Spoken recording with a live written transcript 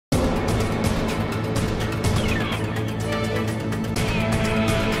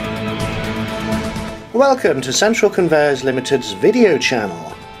Welcome to Central Conveyors Limited's video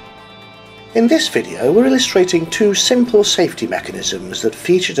channel. In this video we're illustrating two simple safety mechanisms that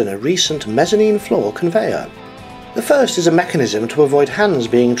featured in a recent mezzanine floor conveyor. The first is a mechanism to avoid hands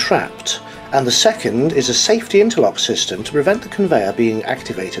being trapped, and the second is a safety interlock system to prevent the conveyor being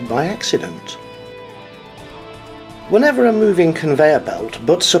activated by accident. Whenever a moving conveyor belt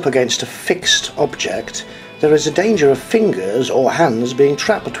butts up against a fixed object, there is a danger of fingers or hands being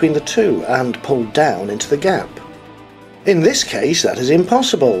trapped between the two and pulled down into the gap. In this case that is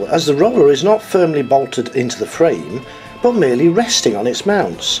impossible, as the roller is not firmly bolted into the frame, but merely resting on its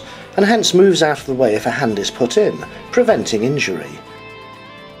mounts, and hence moves out of the way if a hand is put in, preventing injury.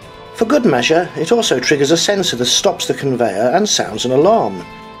 For good measure, it also triggers a sensor that stops the conveyor and sounds an alarm.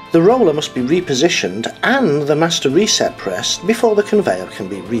 The roller must be repositioned and the master reset pressed before the conveyor can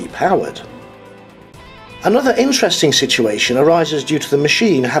be repowered. Another interesting situation arises due to the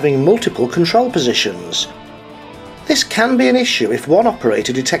machine having multiple control positions. This can be an issue if one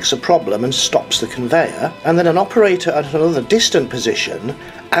operator detects a problem and stops the conveyor, and then an operator at another distant position,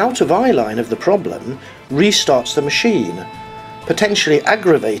 out of eye line of the problem, restarts the machine, potentially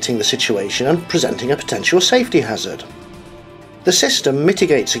aggravating the situation and presenting a potential safety hazard. The system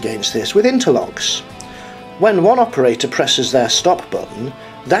mitigates against this with interlocks. When one operator presses their stop button,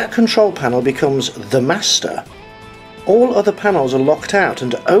 that control panel becomes the master. All other panels are locked out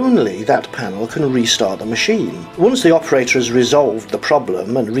and only that panel can restart the machine. Once the operator has resolved the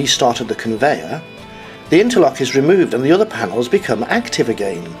problem and restarted the conveyor, the interlock is removed and the other panels become active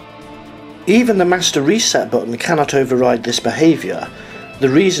again. Even the master reset button cannot override this behaviour, the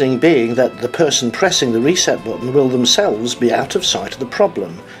reasoning being that the person pressing the reset button will themselves be out of sight of the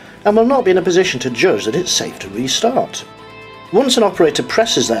problem and will not be in a position to judge that it's safe to restart. Once an operator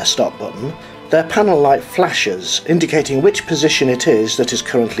presses their stop button, their panel light flashes, indicating which position it is that is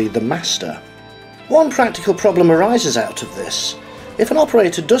currently the master. One practical problem arises out of this. If an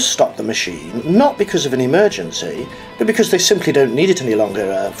operator does stop the machine, not because of an emergency, but because they simply don't need it any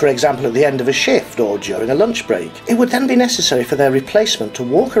longer, for example at the end of a shift or during a lunch break, it would then be necessary for their replacement to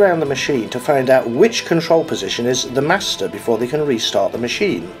walk around the machine to find out which control position is the master before they can restart the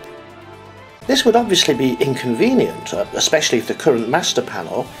machine. This would obviously be inconvenient, especially if the current master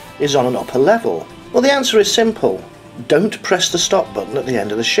panel is on an upper level. Well, the answer is simple. Don't press the stop button at the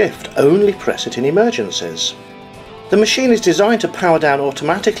end of the shift, only press it in emergencies. The machine is designed to power down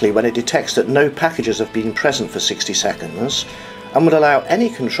automatically when it detects that no packages have been present for 60 seconds and would allow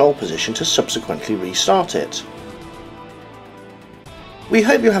any control position to subsequently restart it. We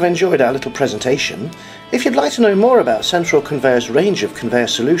hope you have enjoyed our little presentation. If you'd like to know more about Central Conveyor's range of conveyor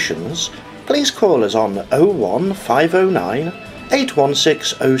solutions, please call us on 01509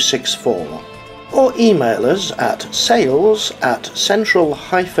 816 064 or email us at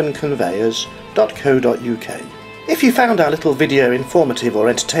sales@central-conveyors.co.uk. If you found our little video informative or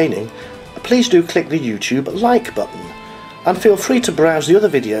entertaining, please do click the YouTube like button and feel free to browse the other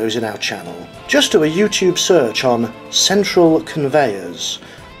videos in our channel. Just do a YouTube search on Central Conveyors.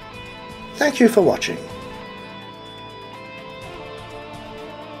 Thank you for watching.